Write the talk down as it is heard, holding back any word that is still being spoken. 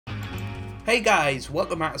Hey guys,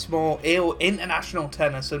 welcome back to Small AO International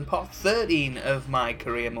Tennis and part 13 of my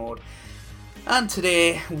career mode. And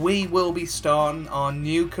today we will be starting our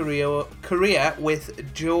new career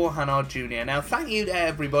with Joe Hannard Jr. Now thank you to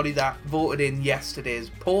everybody that voted in yesterday's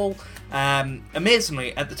poll.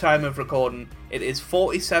 Amazingly, at the time of recording, it is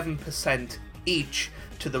 47% each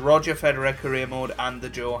to the Roger Federer career mode and the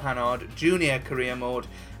Joe Hannard Jr. career mode.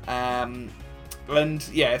 And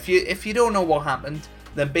yeah, if you don't know what happened,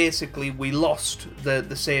 then basically we lost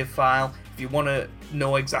the save file. If you want to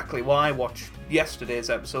know exactly why, watch yesterday's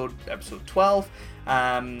episode 12.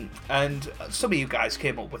 And some of you guys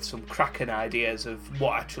came up with some cracking ideas of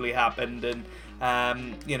what actually happened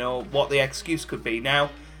and, you know, what the excuse could be. Now,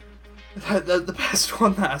 the best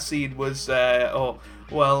one that I seen was,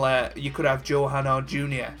 you could have Joe Hannard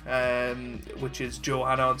Jr., which is Joe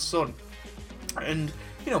Hannard's son. And,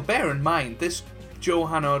 you know, bear in mind, this Joe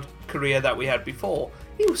Hannard career that we had before,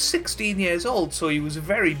 he was 16 years old, so he was a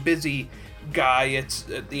very busy guy at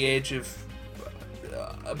the age of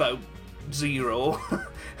about 0,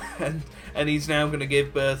 and he's now going to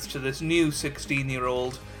give birth to this new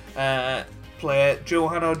 16-year-old player, Joe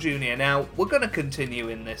Hannard Jr. Now we're going to continue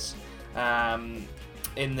in this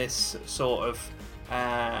sort of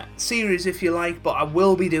series, if you like, but I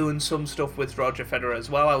will be doing some stuff with Roger Federer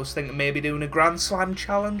as well. I was thinking maybe doing a Grand Slam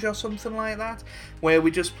challenge or something like that, where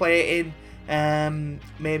we just play it in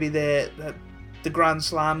maybe the Grand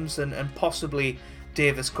Slams and possibly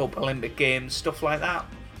Davis Cup, Olympic Games, stuff like that.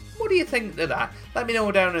 What do you think of that? Let me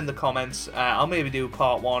know down in the comments. I'll maybe do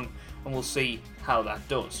part 1 and we'll see how that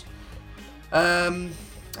does.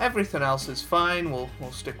 Everything else is fine.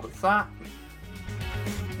 We'll stick with that.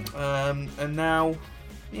 And now,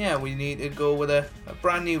 yeah, we need to go with a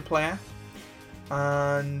brand new player,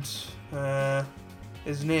 and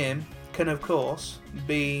his name can of course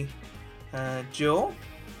be Joe.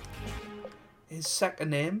 His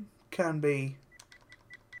second name can be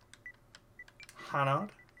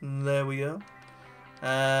Hannard. There we go.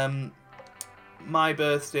 My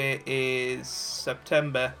birthday is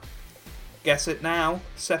September. Guess it now.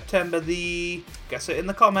 September the... Guess it in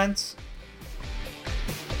the comments.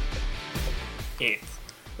 8th.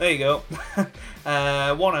 There you go.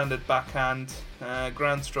 One-handed backhand.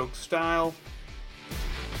 Grand stroke style.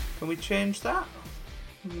 Can we change that?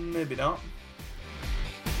 Maybe not.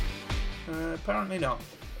 Apparently not.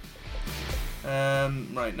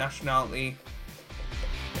 Right, nationality.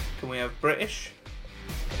 Can we have British?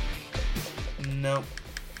 No.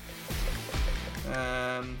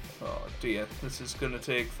 Oh dear, this is going to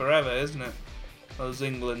take forever, isn't it? There's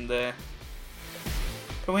England there.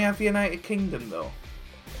 Can we have United Kingdom though?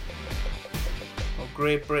 Or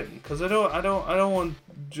Great Britain? Because I don't want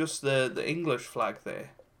just the English flag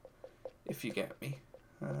there. If you get me.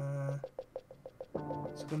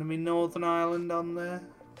 It's going to be Northern Ireland on there.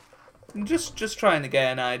 I'm just trying to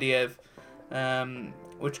get an idea of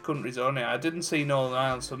which countries are on it. I didn't see Northern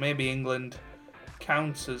Ireland, so maybe England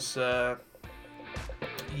counts as UK.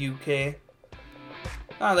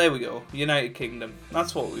 Ah, there we go. United Kingdom.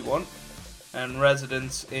 That's what we want. And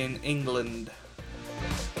residence in England.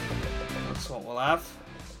 That's what we'll have.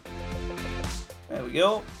 There we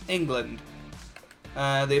go. England.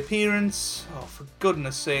 The appearance, oh for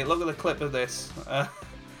goodness sake, look at the clip of this.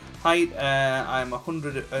 Height, I'm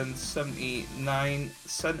 179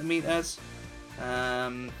 centimeters.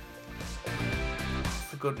 For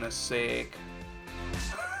goodness sake.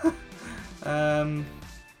 Right,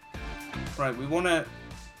 we wanna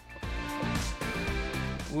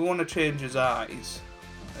change his eyes,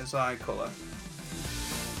 his eye colour,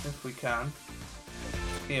 if we can.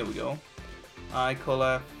 Here we go. Eye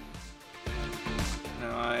colour.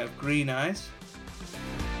 Now I have green eyes,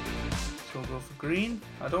 so we'll go for green.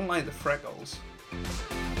 I don't like the freckles.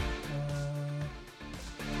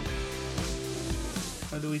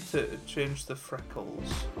 How do we change the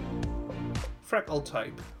freckles? Freckle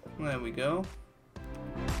type. There we go.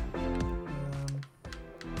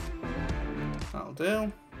 That'll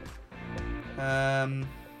do.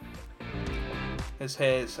 His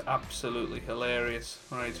hair is absolutely hilarious.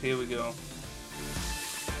 Right, here we go.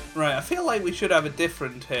 Right, I feel like we should have a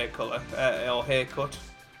different hair colour, or haircut,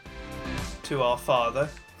 to our father.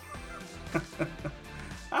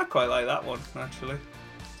 I quite like that one, actually.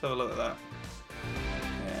 Let's have a look at that.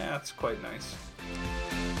 Yeah, that's quite nice.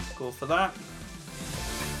 Go for that.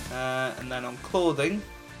 And then on clothing...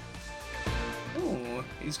 Ooh,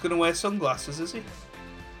 he's going to wear sunglasses, is he?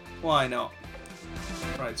 Why not?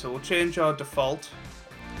 Right, so we'll change our default.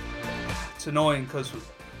 It's annoying because...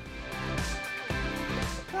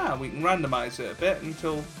 we can randomise it a bit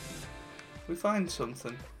until we find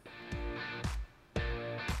something.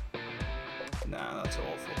 Nah, that's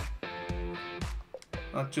awful.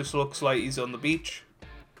 That just looks like he's on the beach.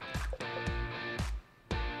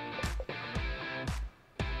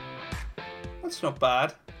 That's not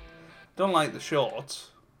bad. Don't like the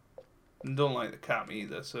shorts. And don't like the cap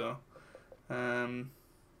either, so... can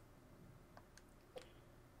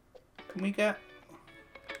we get...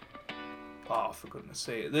 Oh, for goodness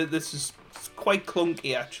sake. This is quite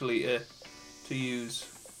clunky, actually, to use.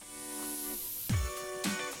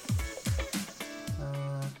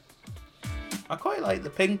 I quite like the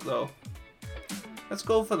pink, though. Let's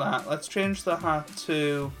go for that. Let's change the hat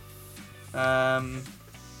to a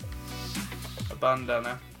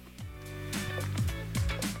bandana.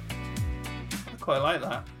 I quite like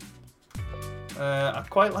that. I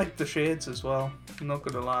quite like the shades as well. I'm not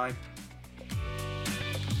going to lie.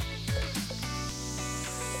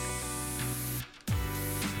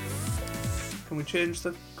 Can we change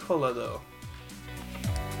the colour, though?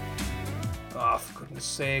 Oh, for goodness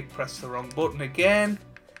sake, press the wrong button again.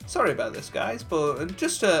 Sorry about this, guys, but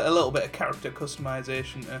just a little bit of character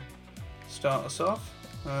customization to start us off.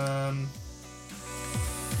 I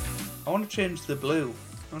want to change the blue.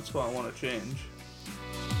 That's what I want to change.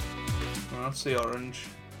 Well, that's the orange.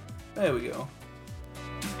 There we go.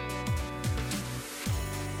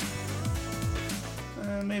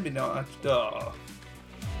 Maybe not. Oh.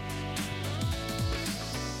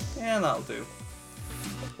 Yeah, that'll do.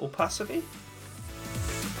 Opacity?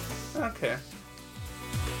 Okay.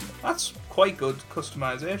 That's quite good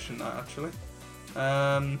customization, that, actually.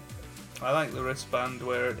 I like the wristband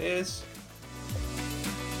where it is.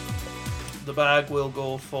 The bag will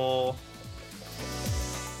go for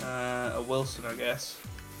a Wilson, I guess.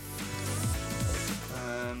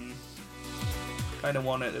 Kind of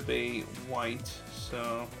want it to be white,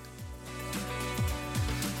 so...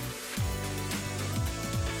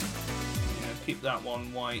 keep that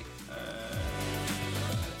one white.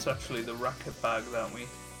 It's actually the racket bag that we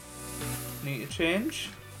need to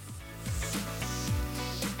change.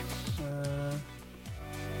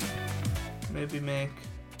 Maybe make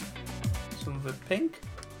some of it pink.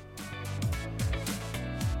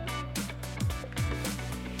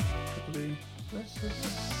 Maybe this is it.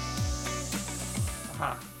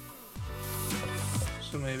 Aha.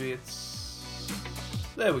 So maybe it's...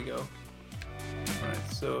 There we go.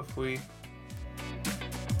 Right, so if we...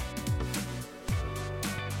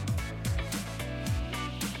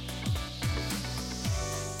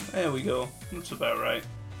 There we go. That's about right.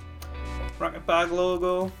 Racket bag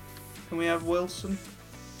logo. Can we have Wilson?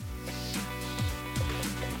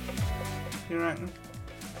 You reckon?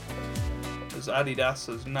 There's Adidas,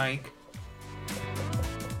 there's Nike.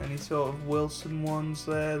 Any sort of Wilson ones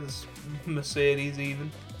there? There's Mercedes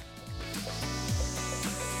even.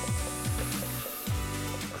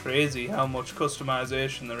 Crazy how much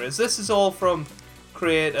customization there is. This is all from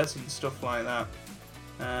creators and stuff like that.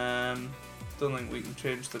 Don't think we can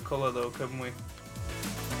change the colour though, can we?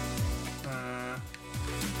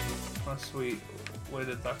 Last week, where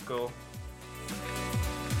did that go?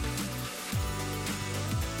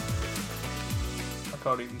 I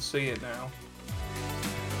can't even see it now.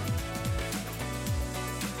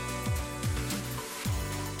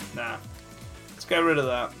 Nah, let's get rid of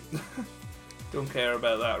that. Don't care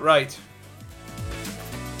about that. Right.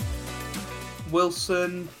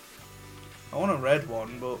 Wilson. I want a red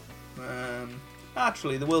one, but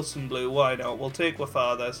actually the Wilson blue, why not? We'll take our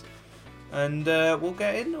father's and we'll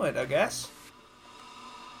get into it, I guess.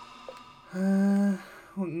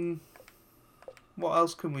 What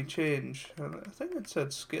else can we change? I think it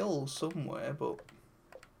said skills somewhere, but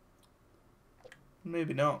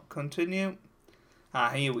maybe not. Continue. Ah,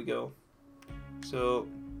 here we go. So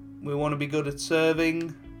we want to be good at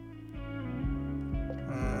serving.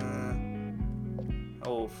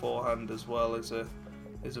 Forehand as well is a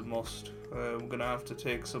must. I'm gonna have to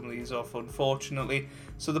take some of these off, unfortunately.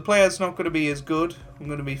 So the player's not going to be as good. I'm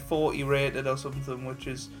going to be 40 rated or something, which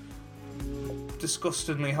is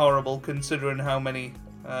disgustingly horrible considering how many.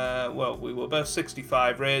 Well, we were about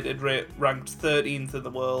 65 rated, ranked 13th in the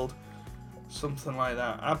world, something like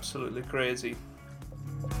that. Absolutely crazy.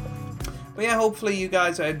 But yeah, hopefully you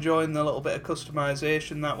guys are enjoying the little bit of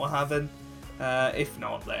customization that we're having. If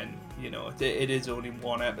not, then you know it is only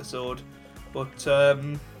one episode. But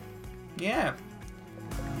yeah,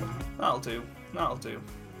 that'll do. That'll do.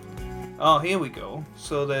 Oh, here we go.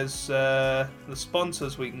 So there's the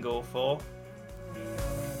sponsors we can go for.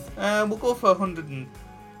 We'll go for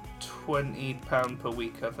 £120 per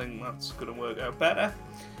week. I think that's going to work out better.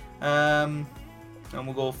 And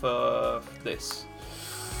we'll go for this.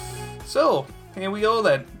 So here we go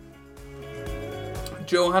then.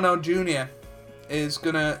 Johanna Jr. is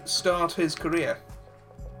going to start his career.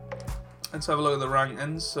 Let's have a look at the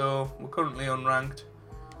rankings. So we're currently unranked.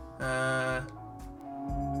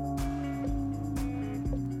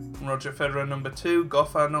 Roger Federer number 2,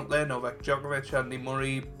 Goffin up there, Novak, Djokovic, Andy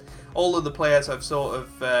Murray. All of the players I've sort of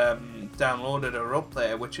downloaded are up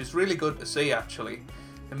there, which is really good to see actually.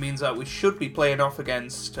 It means that we should be playing off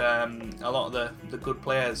against a lot of the good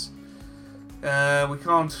players. We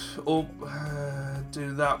can't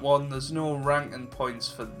do that one. There's no ranking points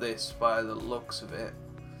for this by the looks of it.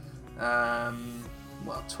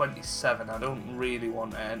 Well, 27. I don't really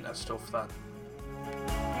want to enter stuff that...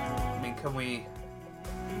 I mean, can we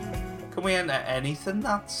enter anything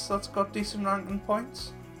that's got decent ranking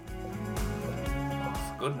points? Oh,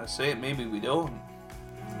 for goodness sake, maybe we don't.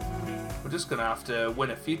 We're just going to have to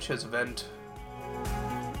win a Futures event.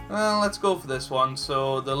 Well, let's go for this one.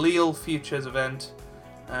 So, the Lille Futures event.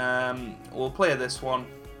 We'll play this one.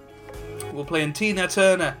 We're playing Tina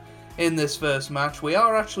Turner in this first match. We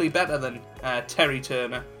are actually better than Terry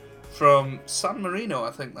Turner from San Marino,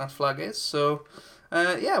 I think that flag is. So,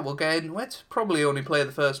 yeah, we'll get into it. Probably only play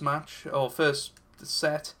the first match, or first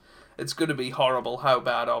set. It's going to be horrible how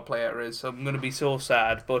bad our player is. I'm going to be so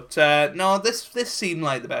sad. But, no, this seemed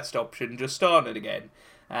like the best option. Just start it again.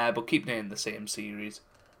 But keep it in the same series.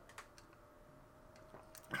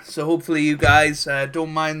 So hopefully you guys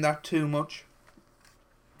don't mind that too much.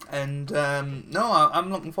 And, no, I'm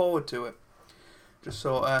looking forward to it. Just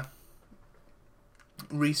sort of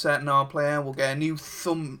resetting our player. We'll get a new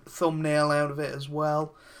thumbnail out of it as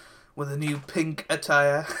well. With a new pink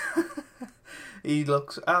attire. He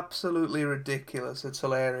looks absolutely ridiculous. It's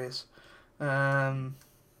hilarious. But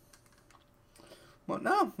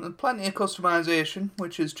no, there's plenty of customization,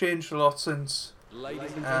 which has changed a lot since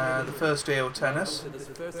the first day of tennis. This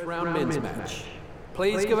first round men's match.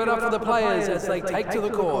 Please give it up for the players as they take to the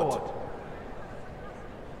court.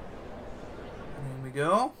 Here we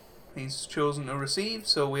go. He's chosen to receive,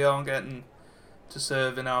 so we are getting to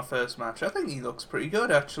serve in our first match. I think he looks pretty good,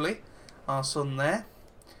 actually, our son there.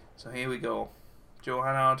 So here we go. Joe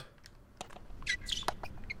Hannard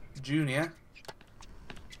Jr.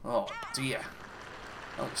 Oh dear.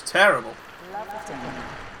 That was terrible.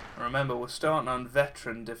 Remember, we're starting on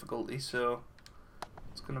veteran difficulty, so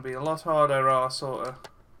it's going to be a lot harder to sort of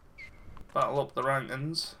battle up the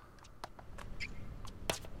rankings.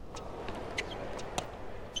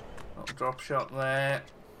 Little drop shot there.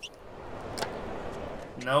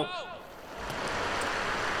 Nope.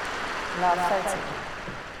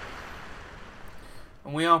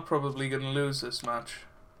 And we are probably going to lose this match.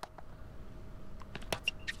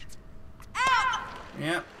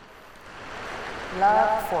 Yeah.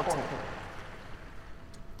 Love 14.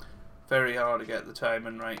 Very hard to get the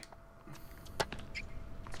timing right.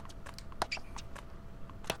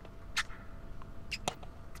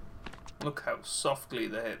 Look how softly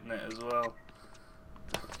they're hitting it as well.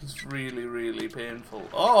 It's really, really painful.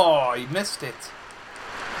 Oh, he missed it.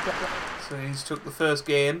 So he's took the first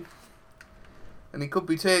game. And he could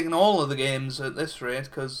be taking all of the games at this rate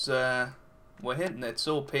because we're hitting it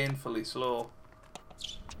so painfully slow.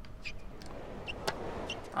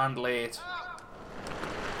 And late.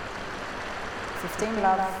 15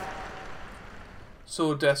 love.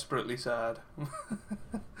 So desperately sad.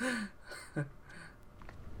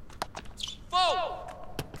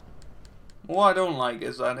 What I don't like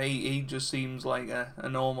is that he just seems like a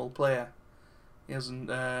normal player. He hasn't,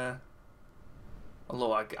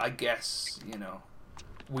 although I guess, you know,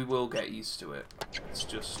 we will get used to it. It's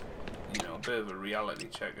just, you know, a bit of a reality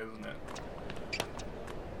check, isn't it?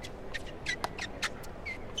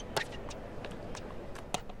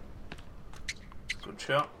 Good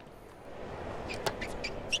shot.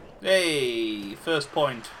 Hey, first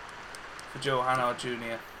point for Joe Hannard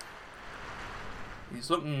Jr. He's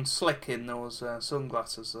looking slick in those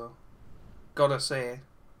sunglasses, though. Gotta say.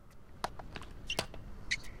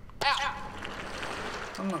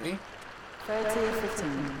 Unlucky.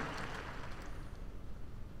 30-15.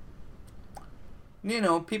 You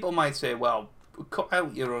know, people might say, well, cut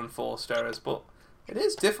out your unforced errors, but it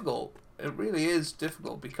is difficult. It really is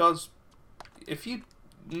difficult, because if you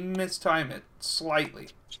mistime it slightly,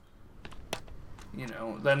 you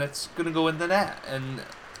know, then it's going to go in the net, and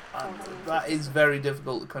that is very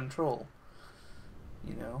difficult to control.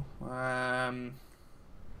 You know,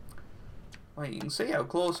 like you can see how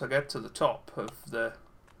close I get to the top of the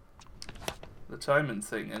timing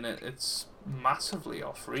thing, and it's massively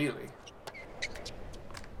off, really.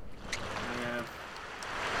 Yeah,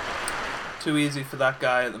 too easy for that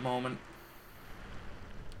guy at the moment.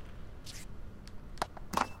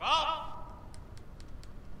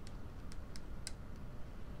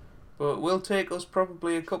 But it will take us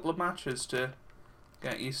probably a couple of matches to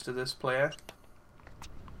get used to this player.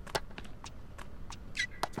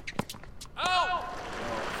 Oh,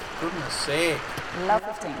 for goodness sake. Love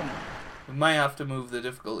 15. We might have to move the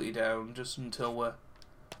difficulty down just until we're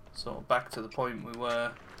sort of back to the point we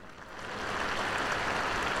were.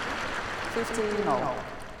 15 all.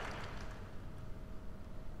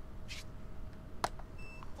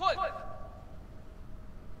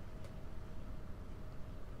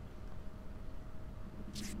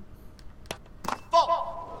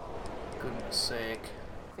 Goodness sake.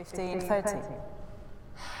 15 30.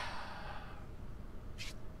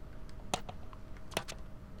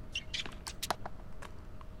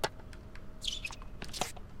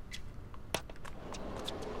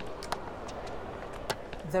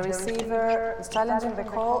 The receiver is challenging the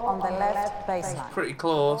call on the left baseline. Pretty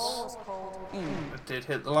close. In. It did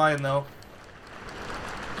hit the line though.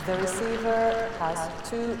 The receiver has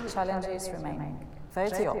 2 challenges remaining.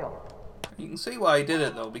 30 all. You can see why he did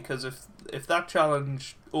it though, because if that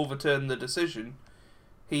challenge overturned the decision,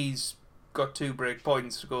 he's got 2 break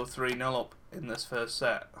points to go 3-0 up in this first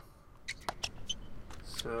set.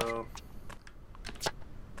 So,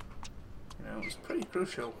 you know, it was pretty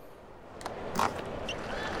crucial.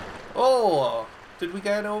 Oh, did we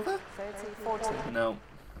get over? 30-40. No.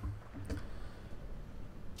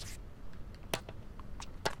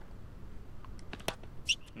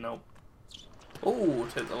 Nope. Oh,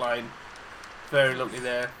 it hit the line. Very lucky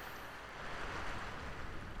there.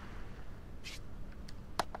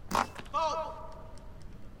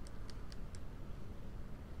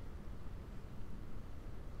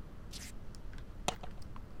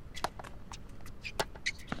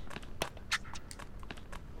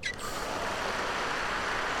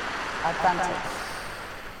 Advantage.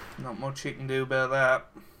 Not much you can do about that.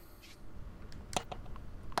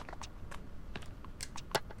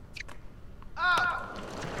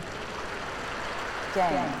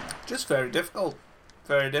 Game. Just very difficult.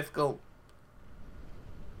 Very difficult.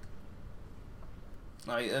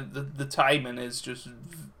 Like the timing is just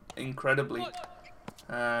incredibly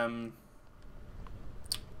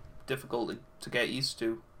difficult to get used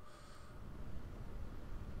to.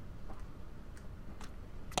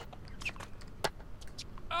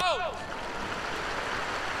 Oh!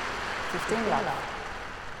 15 love.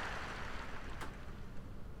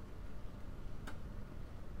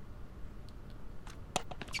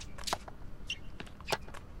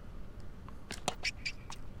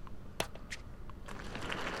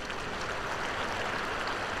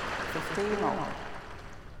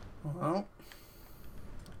 Well,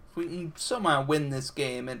 if we can somehow win this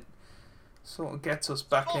game, it sort of gets us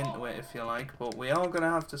back into it, if you like. But we are going to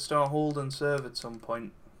have to start hold and serve at some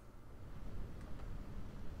point.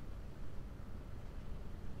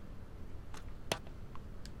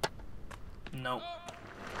 No.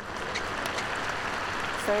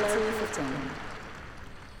 30-15.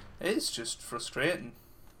 It's just frustrating.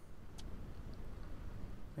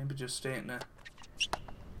 Maybe just taking a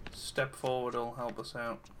step forward will help us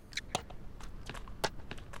out.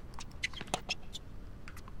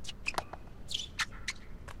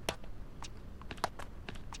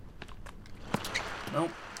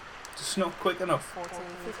 Nope, just not quick enough.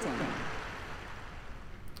 40-15.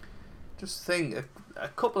 Just think, a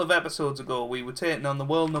couple of episodes ago we were taking on the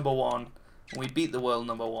world number 1 and we beat the world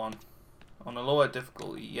number 1. On a lower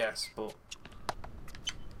difficulty, yes, but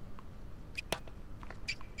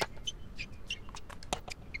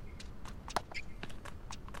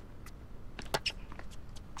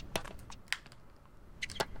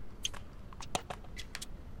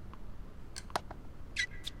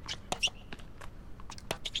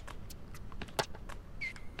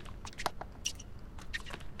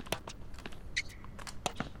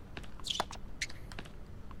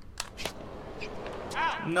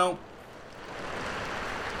no.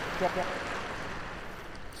 Yep.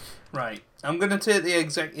 Right, I'm going to take the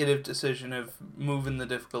executive decision of moving the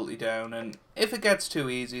difficulty down, and if it gets too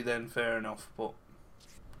easy then fair enough, but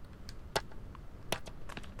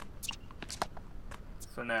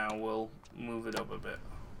for now we'll move it up a bit.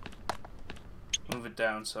 Move it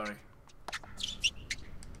down, sorry.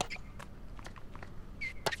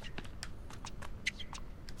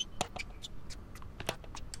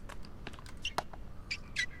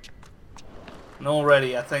 And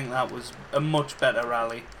already I think that was a much better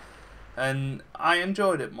rally, and I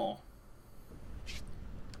enjoyed it more.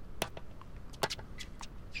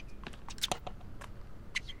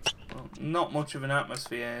 Well, not much of an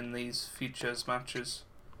atmosphere in these futures matches,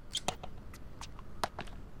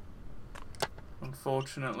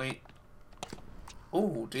 unfortunately.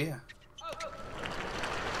 Oh dear.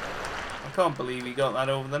 can't believe he got that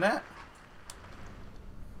over the net.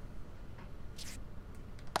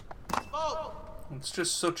 It's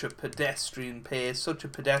just such a pedestrian pace, such a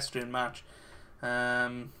pedestrian match.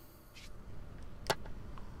 There's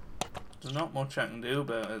not much I can do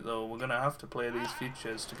about it though. We're going to have to play these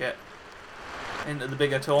futures to get into the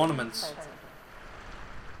bigger tournaments.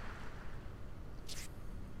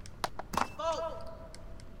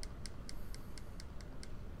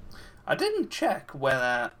 I didn't check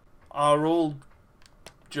whether our old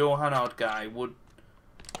Joe Hannard guy would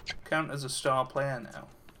count as a star player now.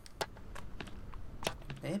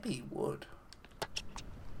 Maybe he would.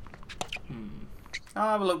 I'll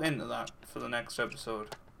have a look into that for the next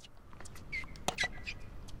episode.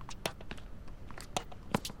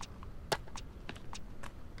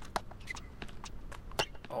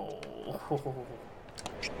 Oh.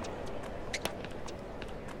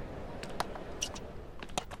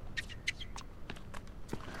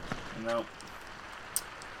 No.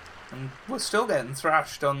 And we're still getting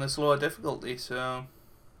thrashed on this lower difficulty, so...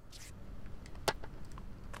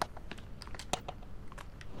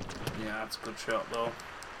 Yeah, that's a good shot, though.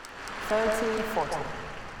 30-40.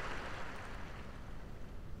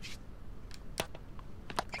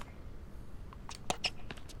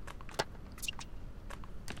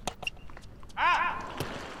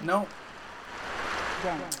 No.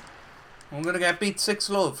 Game. I'm gonna get beat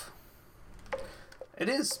 6-love. It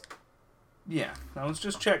is... Yeah, I was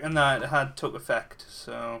just checking that it had took effect,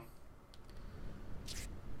 so...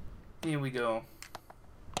 Here we go.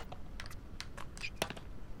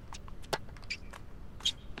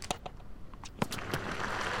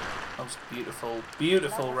 That was beautiful,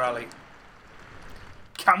 beautiful rally.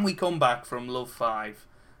 Can we come back from love 5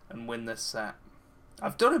 and win this set?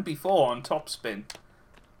 I've done it before on topspin,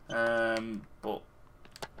 but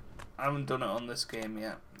I haven't done it on this game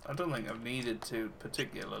yet. I don't think I've needed to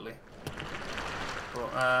particularly.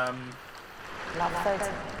 But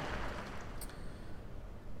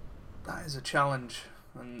that is a challenge,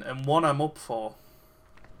 and one I'm up for.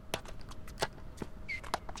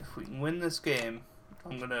 If we can win this game,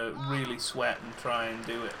 I'm gonna really sweat and try and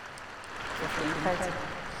do it.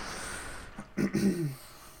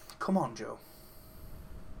 Come on, Joe.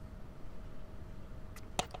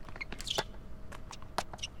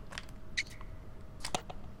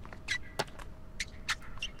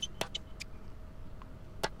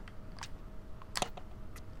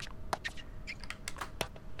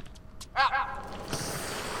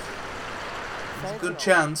 Good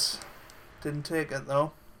chance. Didn't take it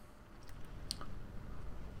though.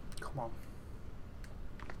 Come on.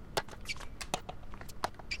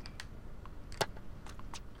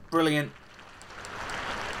 Brilliant.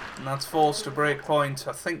 And that's forced a break point.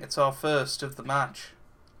 I think it's our first of the match.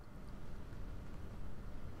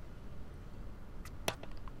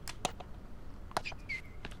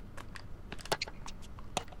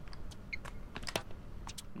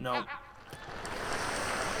 No.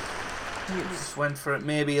 Just went for it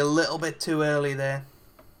maybe a little bit too early there.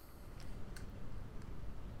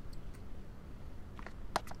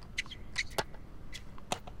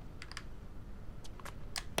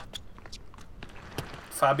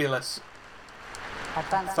 Fabulous.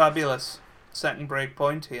 Fabulous. Second break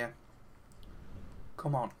point here.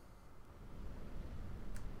 Come on.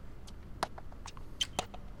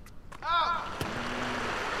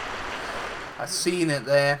 I seen it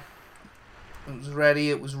there. It was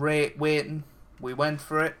ready, it was waiting. We went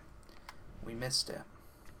for it. We missed it.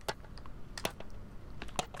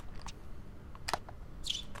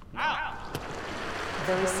 No.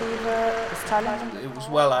 The receiver is challenging. It was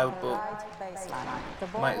well out, but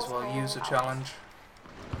might as well use a challenge.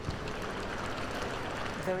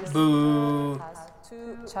 The receiver Boo. has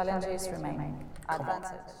 2 challenges remaining.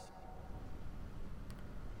 Advantage.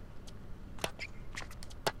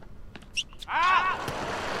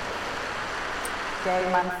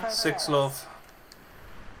 Game and 6-love.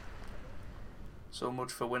 So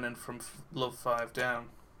much for winning from love 5 down.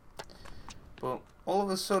 But all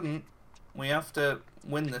of a sudden, we have to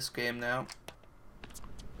win this game now.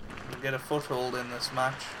 And get a foothold in this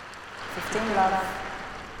match. 15 love.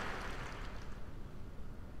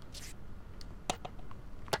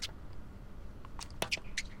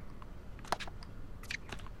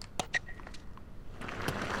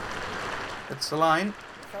 It's the line.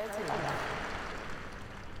 30 love.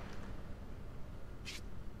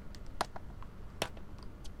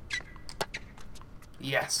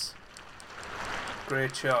 Yes.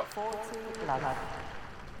 Great shot. 40 love.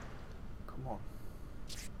 Come on.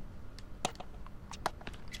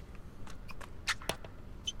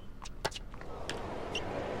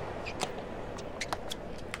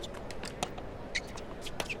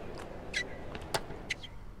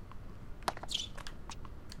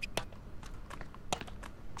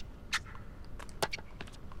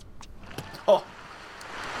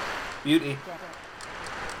 Beauty.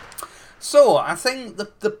 So, I think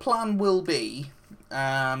the plan will be,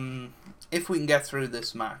 if we can get through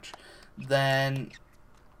this match, then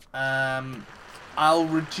I'll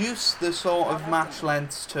reduce the sort of match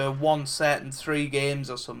lengths to 1 set and 3 games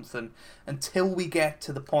or something until we get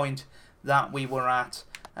to the point that we were at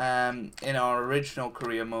in our original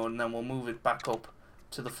career mode, and then we'll move it back up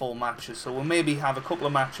to the full matches. So we'll maybe have a couple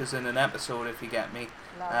of matches in an episode, if you get me.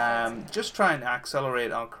 Just trying to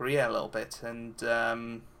accelerate our career a little bit,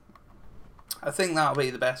 and I think that'll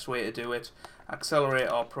be the best way to do it. Accelerate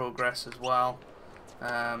our progress as well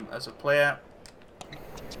as a player.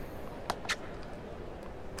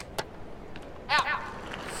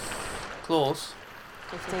 Close.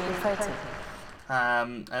 15-30.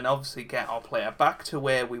 And obviously get our player back to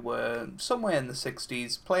where we were, somewhere in the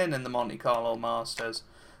 60s, playing in the Monte Carlo Masters,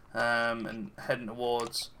 and heading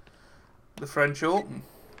towards the French Open,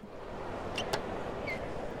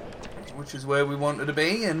 which is where we wanted to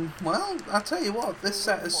be. And, well, I tell you what, this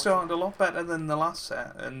set has started a lot better than the last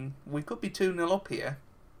set, and we could be 2-0 up here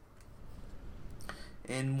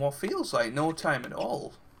in what feels like no time at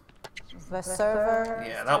all. The server.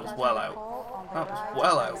 Yeah, that was well out. That was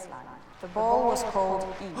well out. The ball was called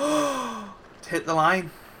E. It hit the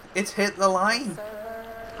line. It hit the line.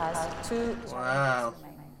 Has 2 Wow.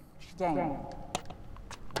 game.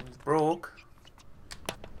 It was broke.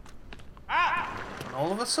 And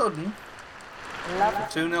all of a sudden, we're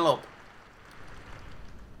 2-0 up.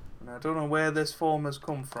 And I don't know where this form has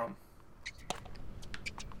come from.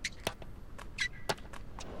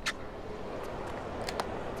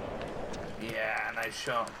 Yeah, nice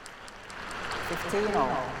shot. 15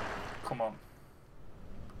 all. Come on.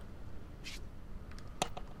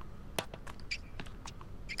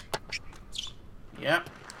 Yep.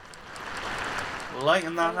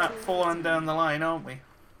 Lighting that forehand down the line, aren't we?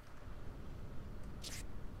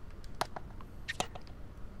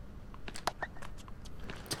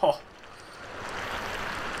 Oh.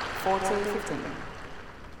 40-15.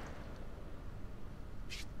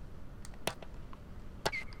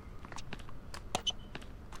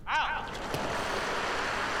 Ow.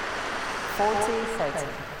 40-30.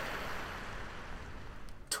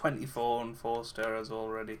 24 unforced errors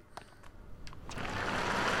already.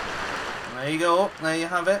 And there you go. There you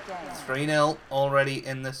have it. 3-0 already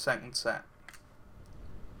in this second set.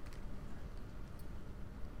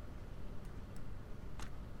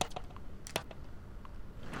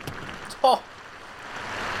 Oh!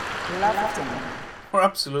 We're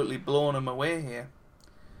absolutely blowing them away here.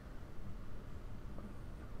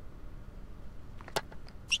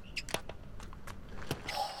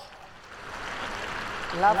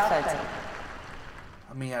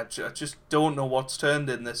 I mean, I just don't know what's turned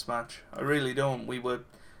in this match. I really don't. We were,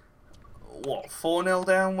 what, 4-0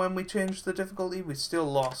 down when we changed the difficulty? We still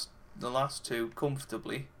lost the last two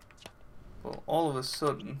comfortably. But all of a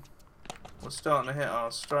sudden, we're starting to hit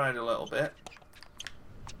our stride a little bit.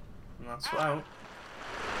 And that's out.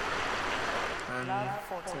 And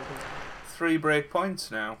 3 break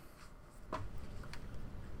points now.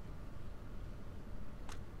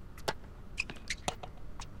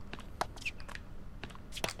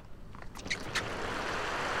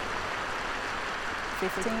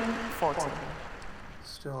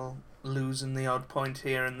 Still losing the odd point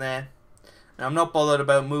here and there. Now, I'm not bothered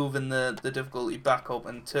about moving the difficulty back up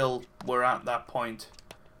until we're at that point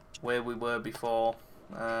where we were before.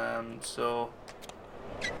 So,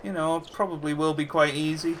 you know, it probably will be quite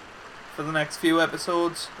easy for the next few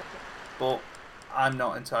episodes, but I'm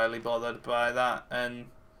not entirely bothered by that. And,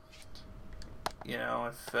 you know,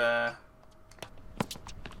 if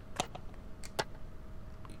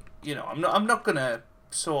you know, I'm not gonna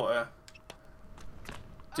sort of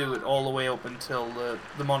do it all the way up until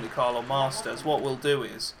the Monte Carlo Masters. What we'll do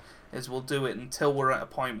is we'll do it until we're at a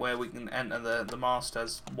point where we can enter the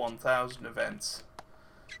Masters 1000 events,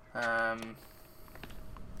 and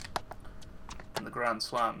the Grand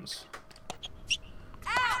Slams,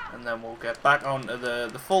 and then we'll get back onto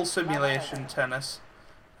the full simulation tennis,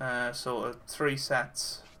 sort of 3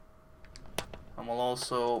 sets, and we'll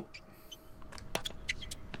also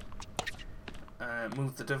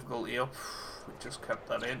move the difficulty up. We just kept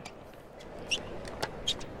that in.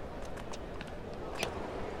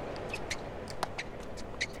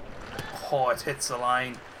 Oh, it hits the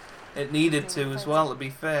line. It needed to as well, to be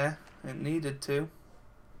fair. It needed to.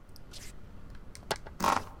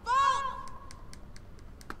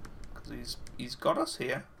 Because he's got us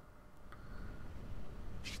here.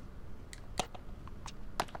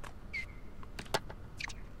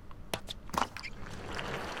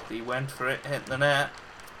 He went for it, hit the net.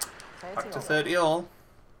 Back to 30 all.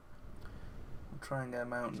 try and get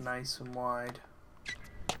him out nice and wide.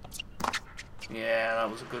 Yeah,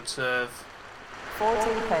 that was a good serve.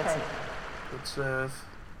 40-30. Good serve.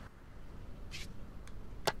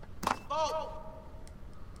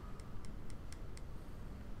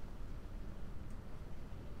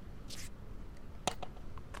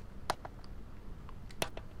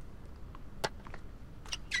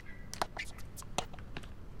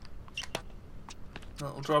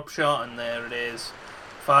 Little drop shot, and there it is.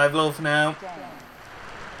 5-love now.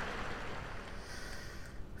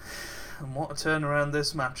 And what a turnaround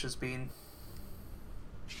this match has been.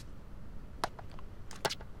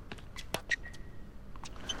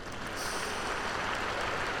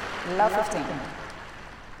 Love 15.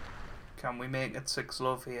 Can we make it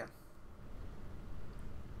 6-love here?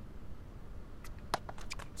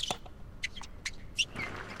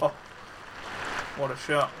 Oh, what a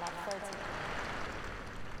shot. Love 30.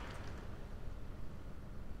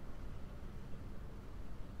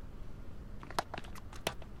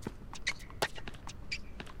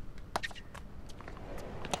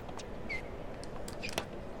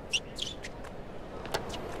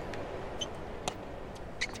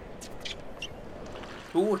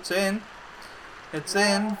 Ooh, it's in. It's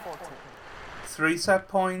in. 3 set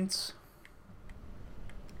points.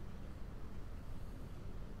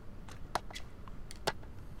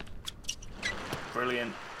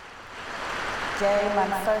 Brilliant. Game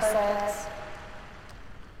and first set.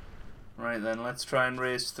 Right then, let's try and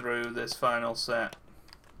race through this final set.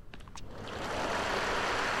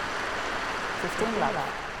 15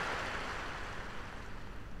 love.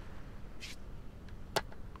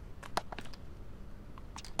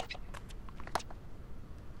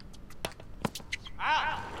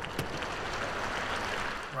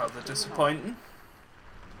 Rather disappointing,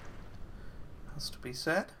 has to be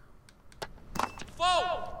said.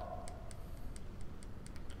 Not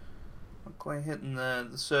quite hitting the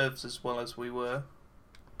serves as well as we were.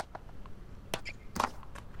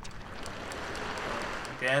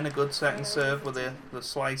 Again, a good second serve with the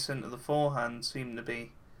slice into the forehand seemed to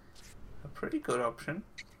be a pretty good option.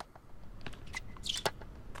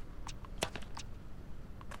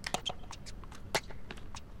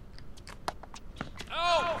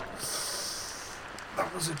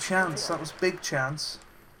 That was a chance, that was a big chance.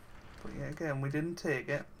 But yeah, again, we didn't take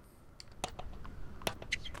it.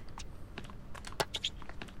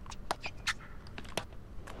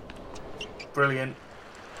 Brilliant.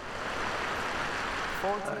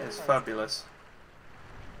 That is fabulous.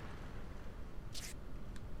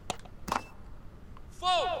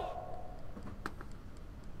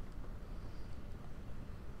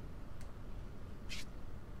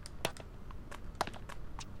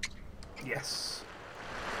 Yes.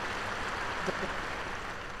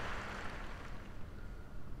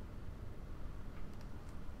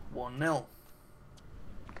 1-0.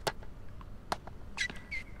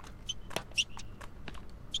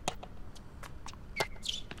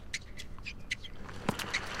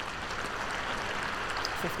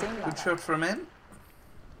 Good shot from him.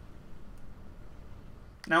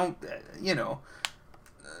 Now, you know,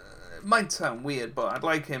 it might sound weird, but I'd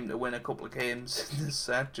like him to win a couple of games in this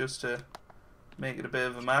set just to make it a bit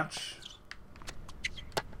of a match.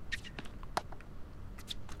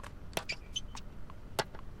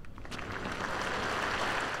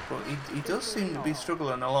 But he does seem to be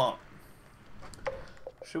struggling a lot.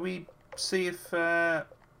 Should we see if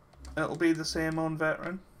it'll be the same on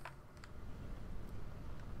veteran?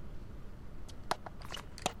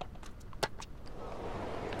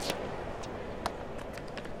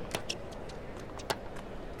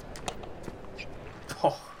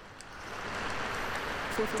 Oh.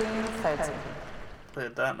 15-30.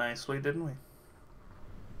 Played that nicely, didn't we?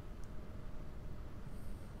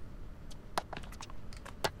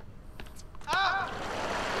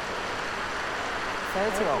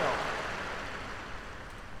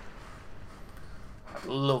 I'd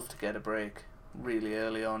love to get a break really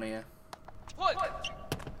early on here.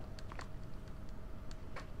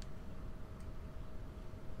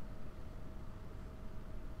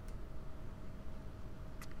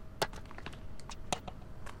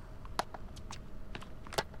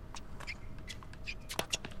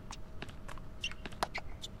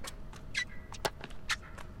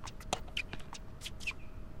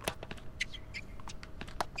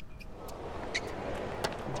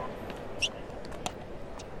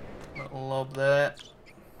 Little lob there.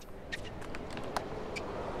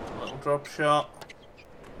 Little drop shot.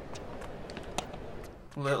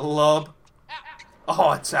 Little lob.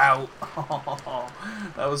 Oh, it's out.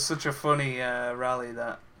 That was such a funny rally,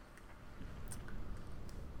 that.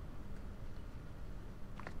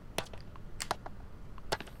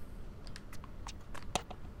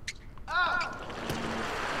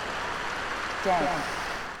 Game.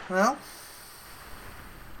 Well,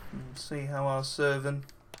 let's see how our serving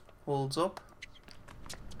holds up.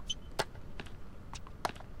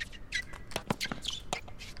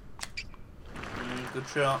 Good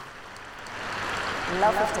shot.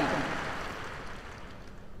 Love 15.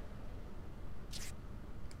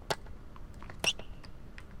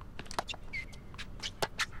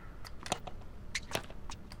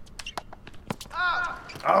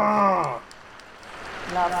 Ah!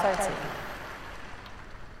 Love 30.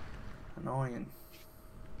 Annoying.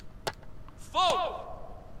 Four.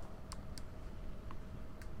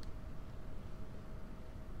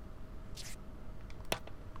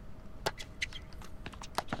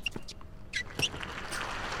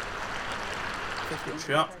 Good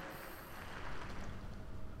shot.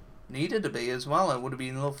 Needed to be as well. It would have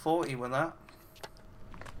been love 40 with that.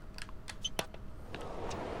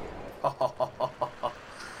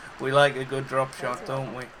 We like a good drop shot,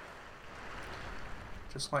 don't we?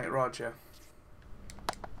 Just like Roger.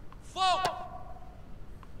 Four.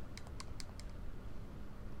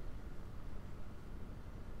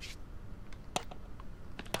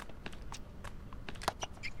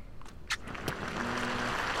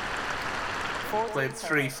 Played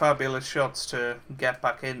 3 fabulous shots to get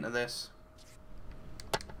back into this.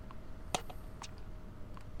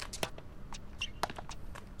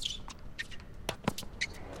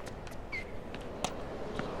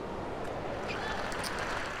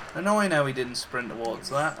 Annoying how he didn't sprint towards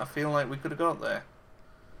that. I feel like we could have got there.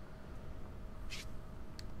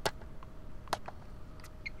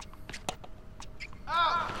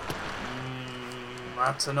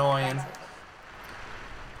 That's annoying.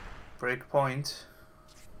 Break point.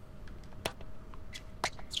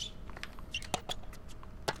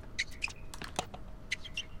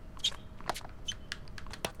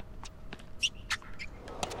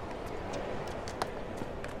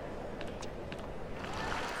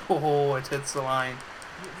 Oh, it hits the line.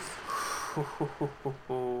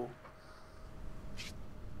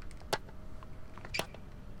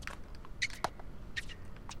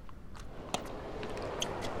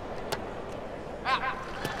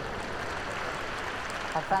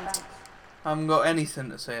 Advantage. I haven't got anything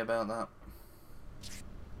to say about that.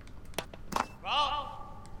 Now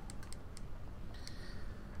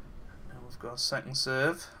we've got a second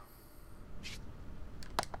serve.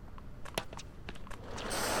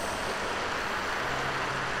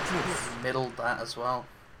 Middled that as well.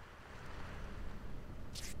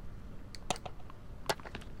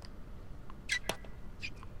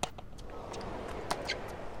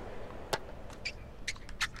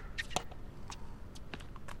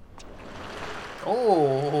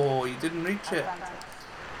 Oh, you didn't reach it.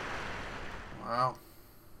 Wow.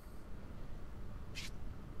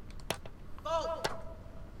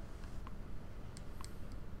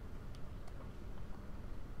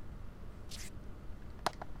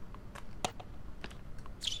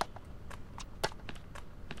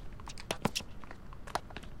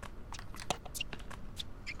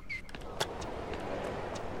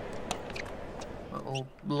 Little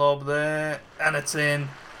lob there, and it's in.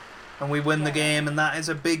 And we win the game, and that is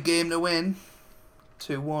a big game to win.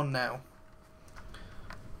 2-1 now.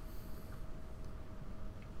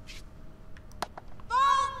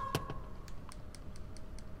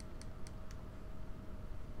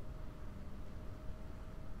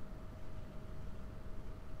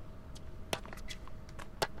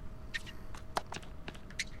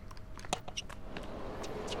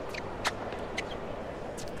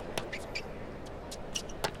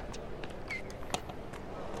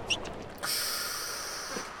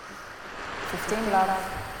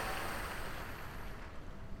 Love.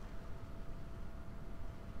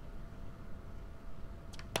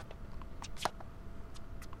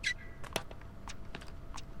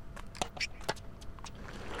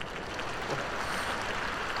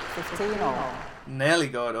 Nearly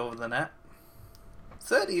got over the net.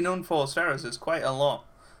 13 unforced errors is quite a lot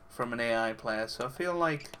from an AI player, so I feel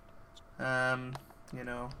like, you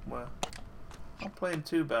know, we're not playing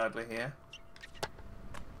too badly here.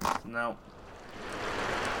 No.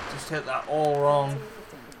 Just hit that all wrong.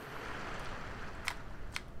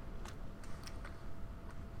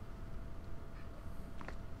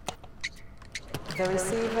 The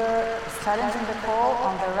receiver is challenging the call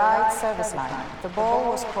on the right service line. The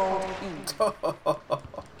ball was called in.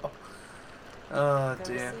 Oh The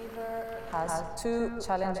dear. receiver has 2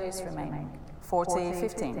 challenges remaining.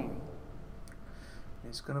 40-15.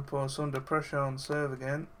 He's going to put us under pressure on serve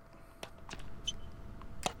again.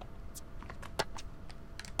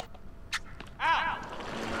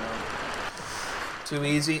 Too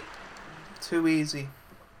easy. Too easy.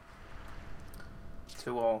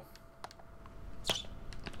 2-all.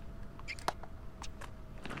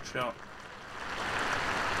 Shot.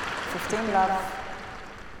 15 love.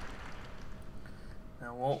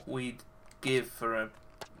 Now what we'd give for a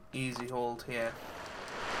easy hold here.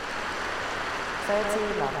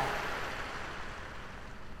 30 love.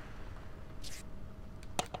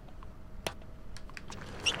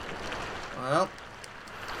 Well,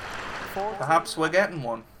 40. perhaps we're getting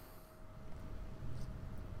one.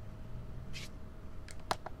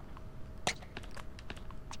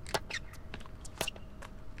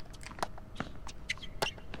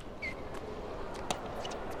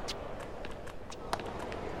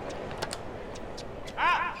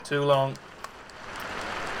 Too long.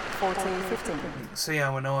 40, 15. You can see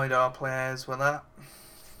how annoyed our players were that.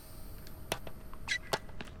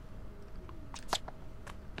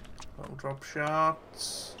 Little drop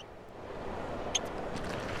shots.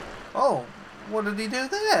 Oh, what did he do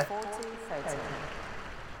there? 40, 30.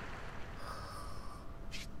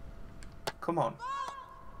 Come on.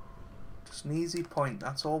 Just an easy point,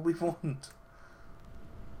 that's all we want.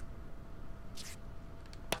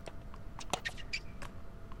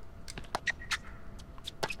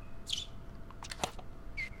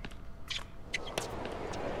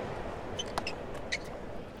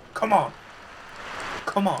 Come on.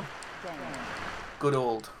 Come on. Good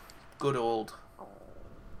old.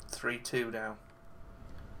 3-2 now.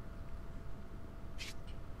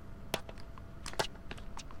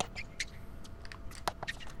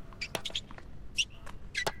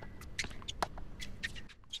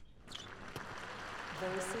 The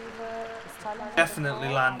receiver is challenging Definitely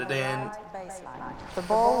the ball landed on the in. right baseline. The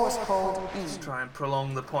ball was called Let's in. try and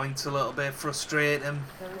prolong the points a little bit, frustrate him.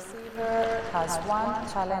 The receiver has one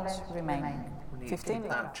challenge remaining. We need to 15 keep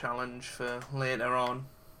that love. challenge for later on.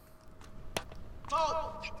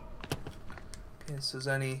 In case there's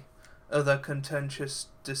any other contentious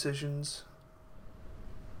decisions.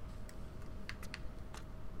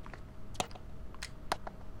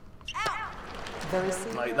 The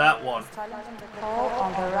receiver Like that one. is challenging the ball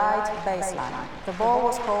on the right baseline. The ball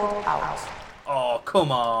was called out. Oh,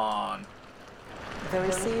 come on. The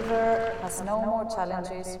receiver has no more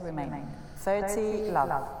challenges remaining. 30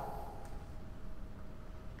 love.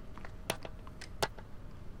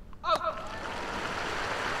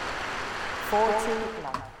 Forty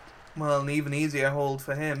love. Well, an even easier hold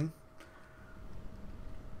for him.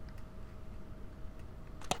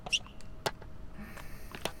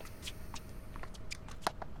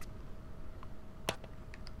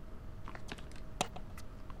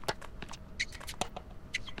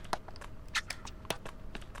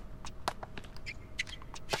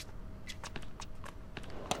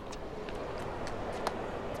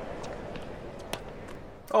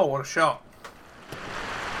 Oh, what a shot.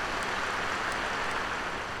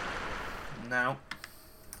 Now,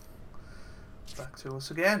 back to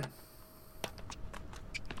us again.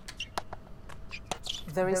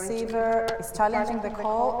 The receiver is challenging the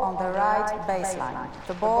call on the right baseline.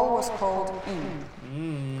 The ball was called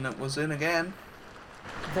in. That was in again.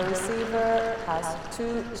 The receiver has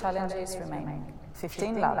two challenges remaining.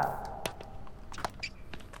 15 love.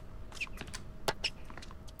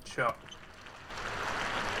 Shot.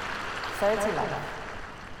 30 love.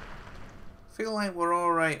 Feel like we're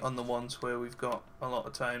alright on the ones where we've got a lot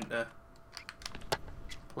of time to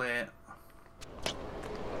play it.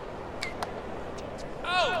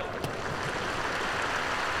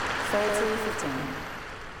 30, 15.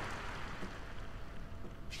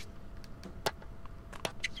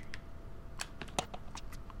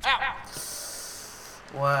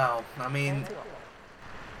 Wow, I mean,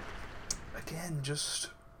 again, just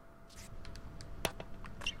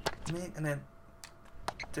making it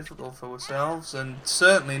difficult for ourselves, and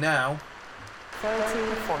certainly now.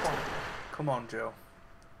 30, 40. Come on, Joe.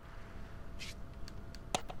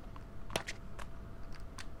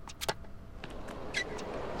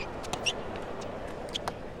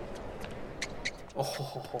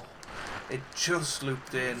 Oh, it just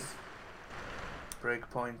looped in.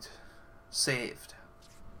 Breakpoint saved.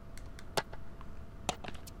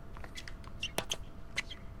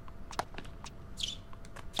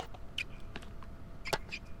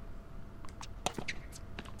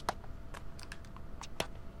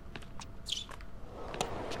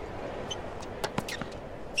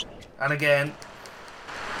 And again.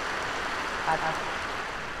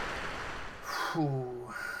 Whew,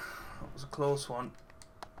 that was a close one.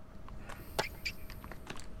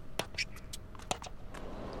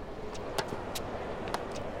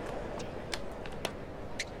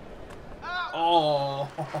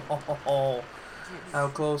 Oh, how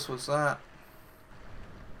close was that?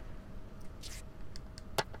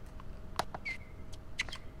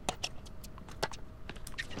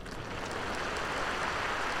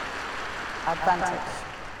 Advantage.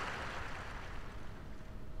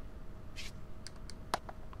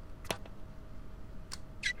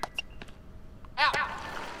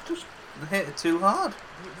 Just hit it too hard.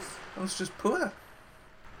 That was just poor.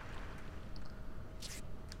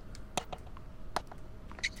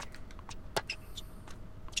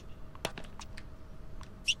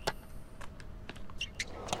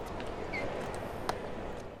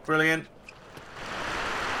 Brilliant.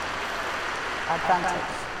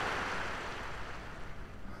 Advantage.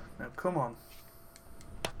 Now come on.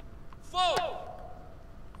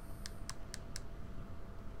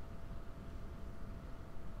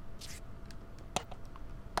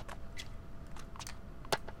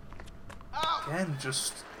 Again,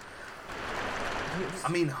 just... I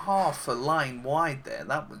mean, half a line wide there.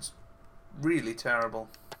 That was really terrible.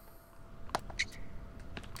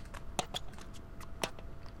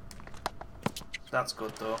 That's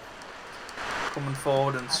good though. Coming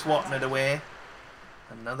forward and swatting it away.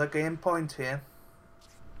 Another game point here.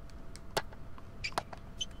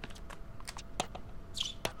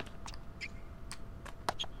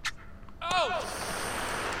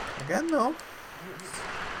 Again though.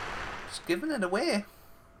 Just giving it away.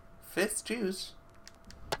 Fifth juice.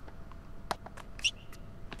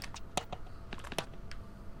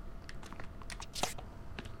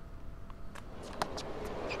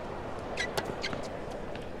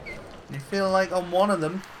 You feel like on one of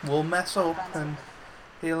them we'll mess up and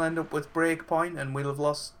he'll end up with break point and we'll have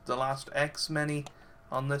lost the last X many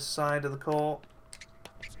on this side of the court.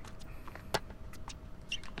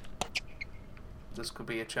 This could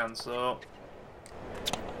be a chance though.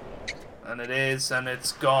 And it is, and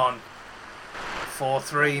it's gone.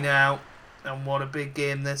 4-3 now. And what a big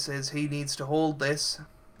game this is. He needs to hold this.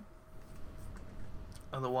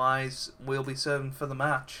 Otherwise, we'll be serving for the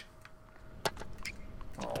match.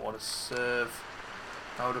 Oh, what a serve.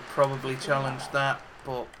 I would have probably challenged that,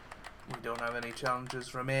 but we don't have any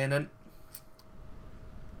challenges remaining.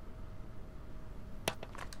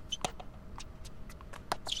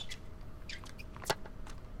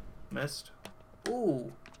 Missed.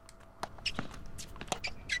 Ooh.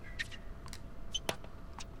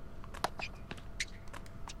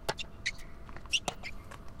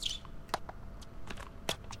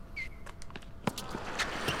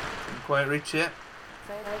 Didn't quite reach it.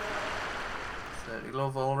 30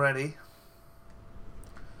 love already.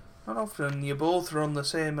 Not often you both run the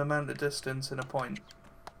same amount of distance in a point.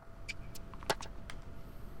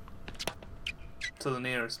 To the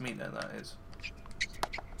nearest meter, that is.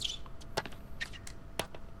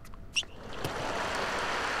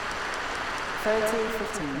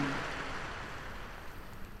 $30-15.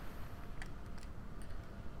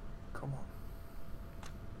 Come on.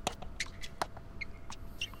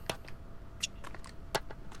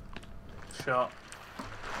 Shot.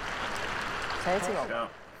 30.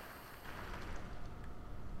 Shot.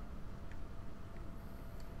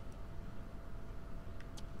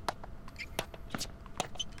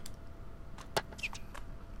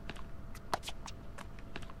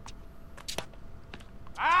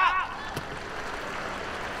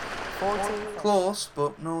 Close,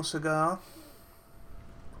 but no cigar.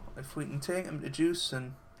 If we can take him to juice,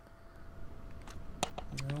 and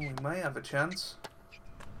you know, we might have a chance.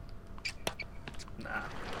 Nah.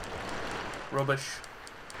 Rubbish.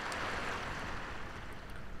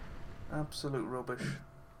 Absolute rubbish.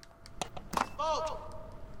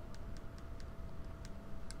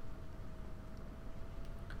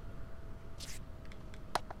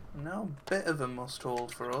 Now a bit of a must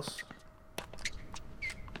hold for us.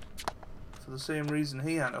 For the same reason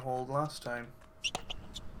he had to hold last time.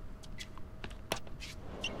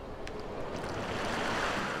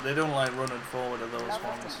 They don't like running forward of those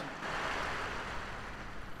ones.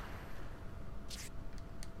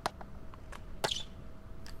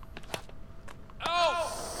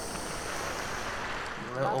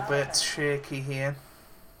 A little bit shaky here.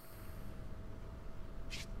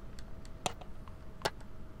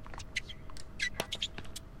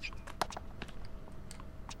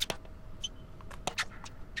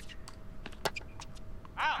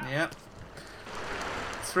 Yep.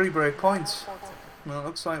 3 break points. Well, it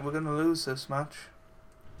looks like we're going to lose this match.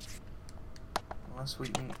 Unless we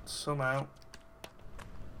can somehow...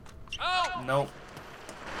 Nope.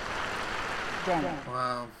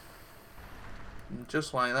 Wow. And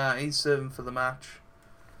just like that, he's serving for the match.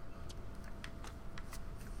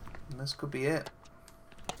 And this could be it.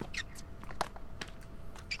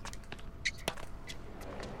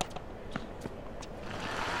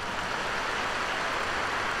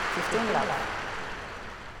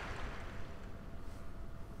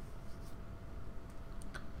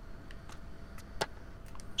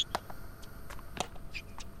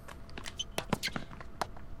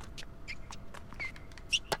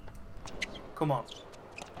 Come on.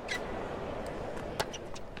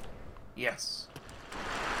 Yes.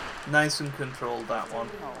 Nice and controlled, that one.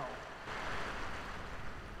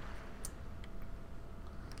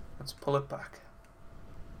 Let's pull it back.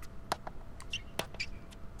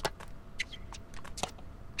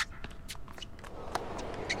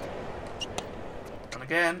 And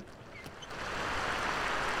again.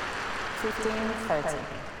 15-30.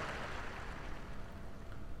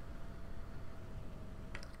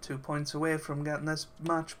 2 points away from getting this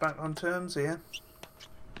match back on terms here.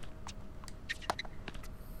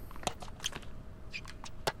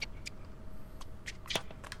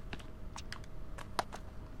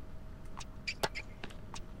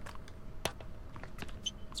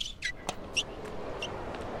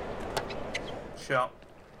 Shot.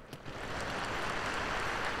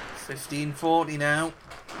 15-40 now.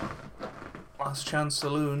 Last chance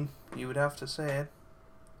saloon, you would have to say.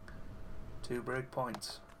 2 break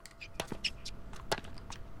points.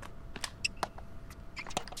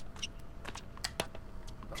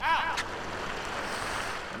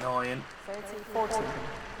 Annoying. 30-40.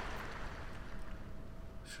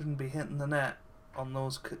 Shouldn't be hitting the net on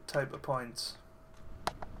those type of points.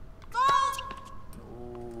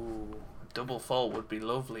 Ooh, a double fault would be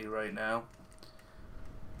lovely right now.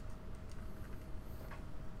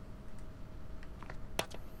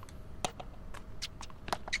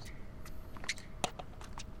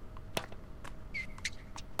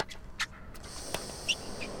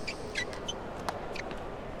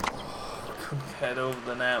 Head over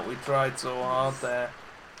the net. We tried so hard there.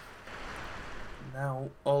 Now,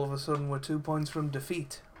 all of a sudden, we're 2 points from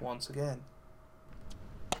defeat once again.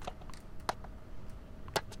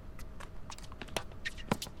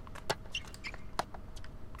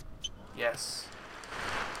 Yes.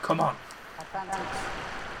 Come on. Advantage.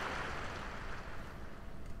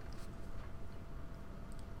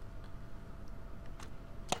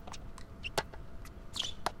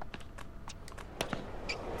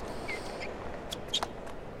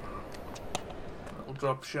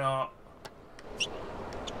 Drop shot.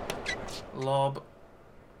 Lob.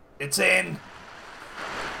 It's in!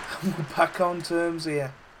 We're back on terms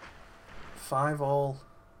here. 5-all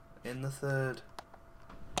in the third.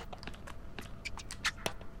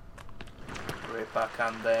 Great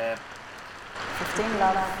backhand there. 15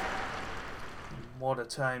 love. What a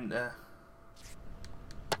time to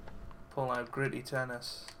pull out gritty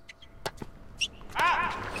tennis.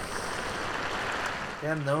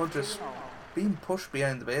 Again though, just being pushed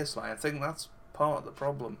behind the baseline. I think that's part of the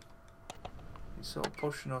problem. He's sort of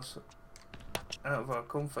pushing us out of our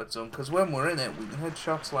comfort zone, because when we're in it we can hit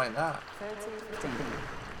shots like that, 30-15.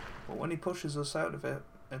 but when he pushes us out of it,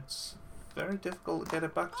 it's very difficult to get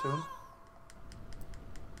it back to him.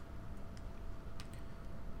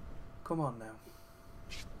 Come on now.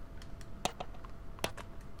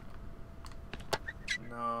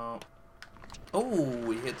 No.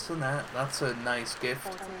 Oh, he hits the net. That's a nice gift.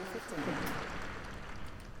 14-15.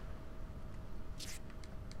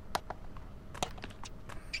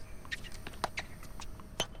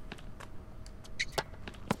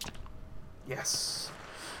 Yes.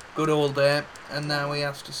 Good hold there. And now he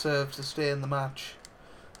has to serve to stay in the match.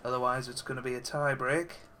 Otherwise it's going to be a tie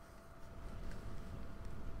break.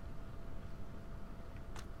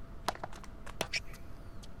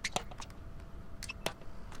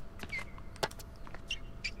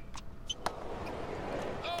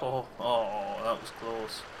 Oh, that was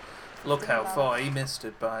close. Look how far he missed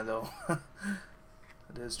it by, though.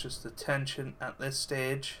 It is just the tension at this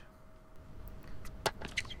stage.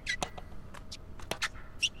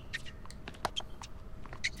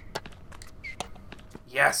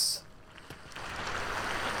 Yes!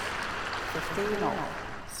 15-all.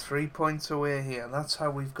 3 points away here. That's how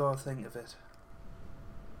we've got to think of it.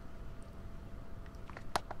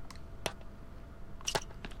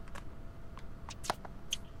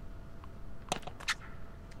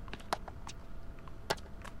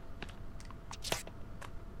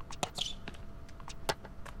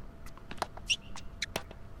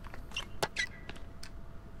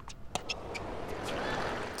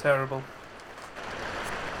 Terrible.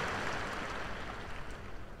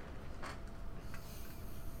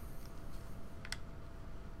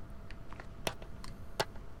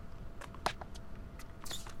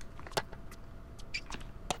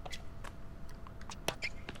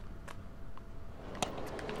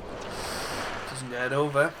 Doesn't get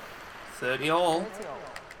over. 30-all.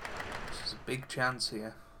 This is a big chance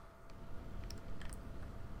here.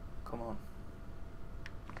 Come on.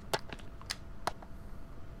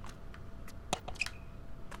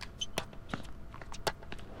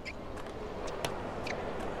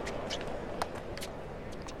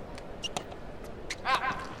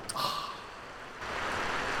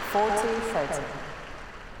 40-30.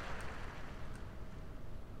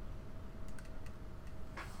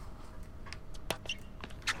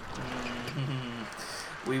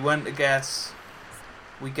 We went to guess.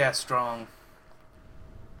 We guessed wrong.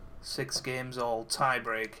 6 games all.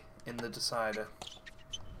 Tiebreak in the decider.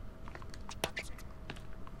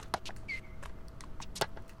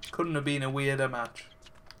 Couldn't have been a weirder match.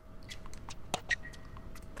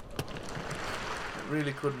 It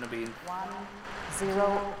really couldn't have been.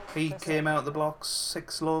 1-0. He came out the blocks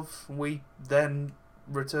 6-love. We then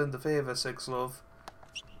returned the favour 6-love.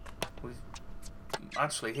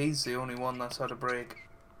 Actually, he's the only one that's had a break.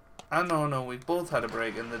 No, we've both had a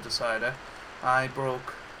break in the decider. I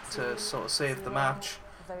broke to sort of save the match.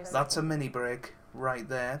 That's a mini break right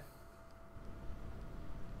there.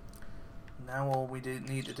 Now all we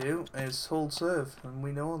need to do is hold serve, and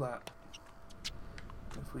we know that.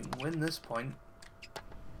 If we can win this point...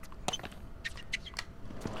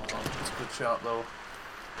 It's a good shot though.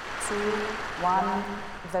 2-1,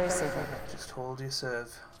 the receiver. Just hold your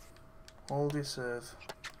serve. Hold your serve.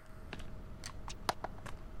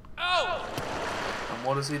 Oh! And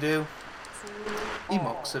what does he do? He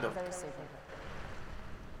mucks it up.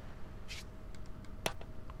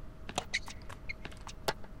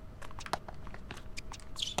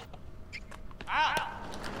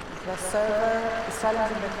 The server is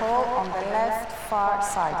challenging the call on the left far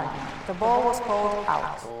sideline. The ball was called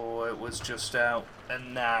out. Oh, it was just out.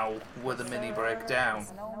 And now, with a mini break down.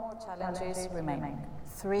 No more challenges remaining.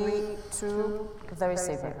 3-2, the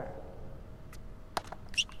receiver.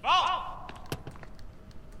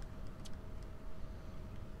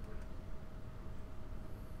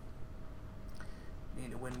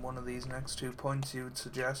 Need to win one of these next 2 points, you would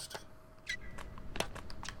suggest.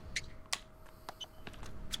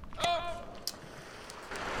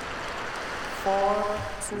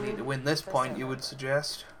 We need to win this point, you would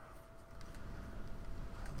suggest.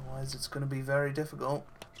 Otherwise it's going to be very difficult.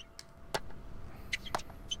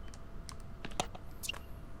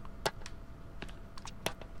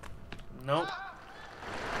 Nope.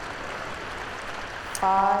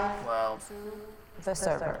 5, Well, the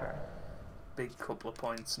server. big couple of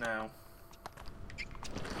points now.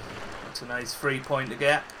 That's a nice free point to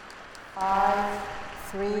get.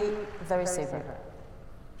 5-3, the receiver.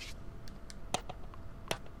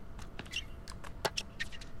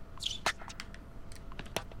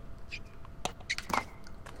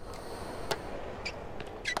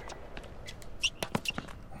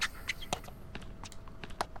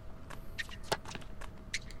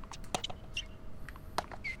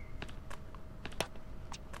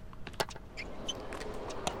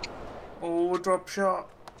 Oh, drop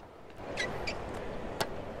shot.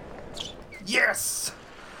 Yes!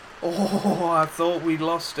 Oh, I thought we'd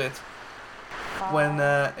lost it. When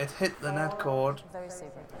it hit the net cord,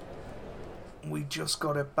 we just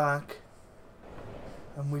got it back.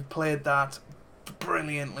 And we played that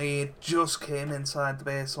brilliantly. It just came inside the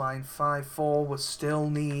baseline. 5-4. We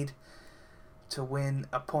still need to win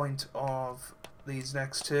a point of these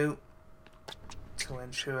next 2 to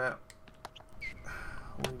ensure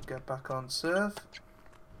we get back on serve.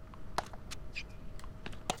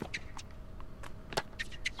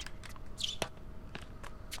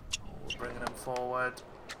 We're bringing him forward.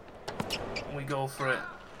 We go for it,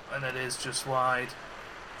 and it is just wide.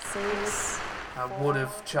 6. I would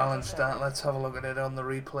have challenged that. Let's have a look at it on the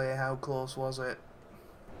replay. How close was it?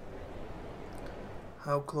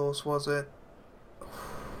 How close was it?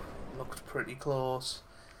 Looked pretty close.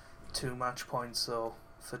 2 match points though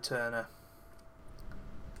for Turner.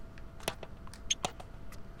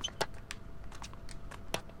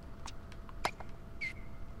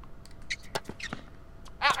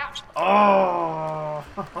 Oh!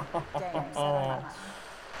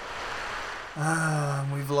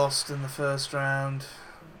 We've lost in the first round.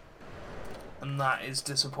 And that is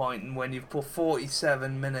disappointing when you've put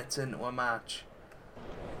 47 minutes into a match.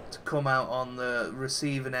 To come out on the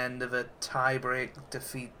receiving end of a tie-break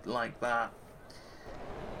defeat like that.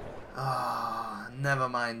 Never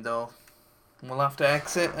mind though. We'll have to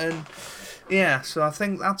exit, and yeah, so I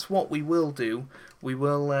think that's what we will do. We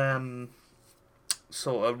will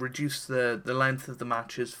sort of reduce the length of the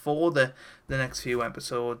matches for the next few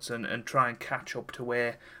episodes and try and catch up to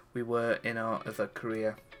where we were in our other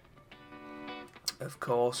career. Of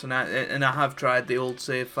course, and I have tried the old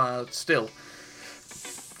save file. It's still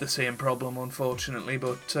the same problem, unfortunately,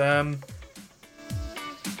 but I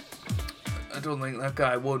don't think that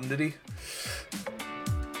guy won, did he?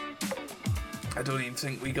 I don't even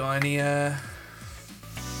think we got any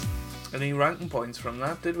ranking points from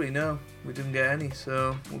that, did we? No, we didn't get any,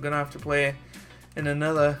 so we're gonna have to play in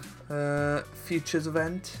another Futures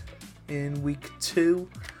event in week 2.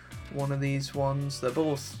 One of these ones. They're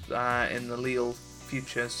both in the Lille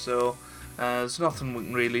Futures, so there's nothing we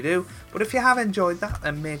can really do. But if you have enjoyed that,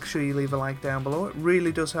 then make sure you leave a like down below. It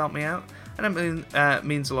really does help me out, and it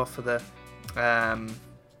means a lot for the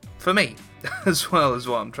for me as well as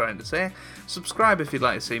what I'm trying to say. Subscribe if you'd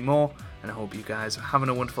like to see more, and I hope you guys are having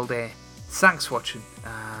a wonderful day. Thanks for watching,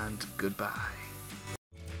 and goodbye.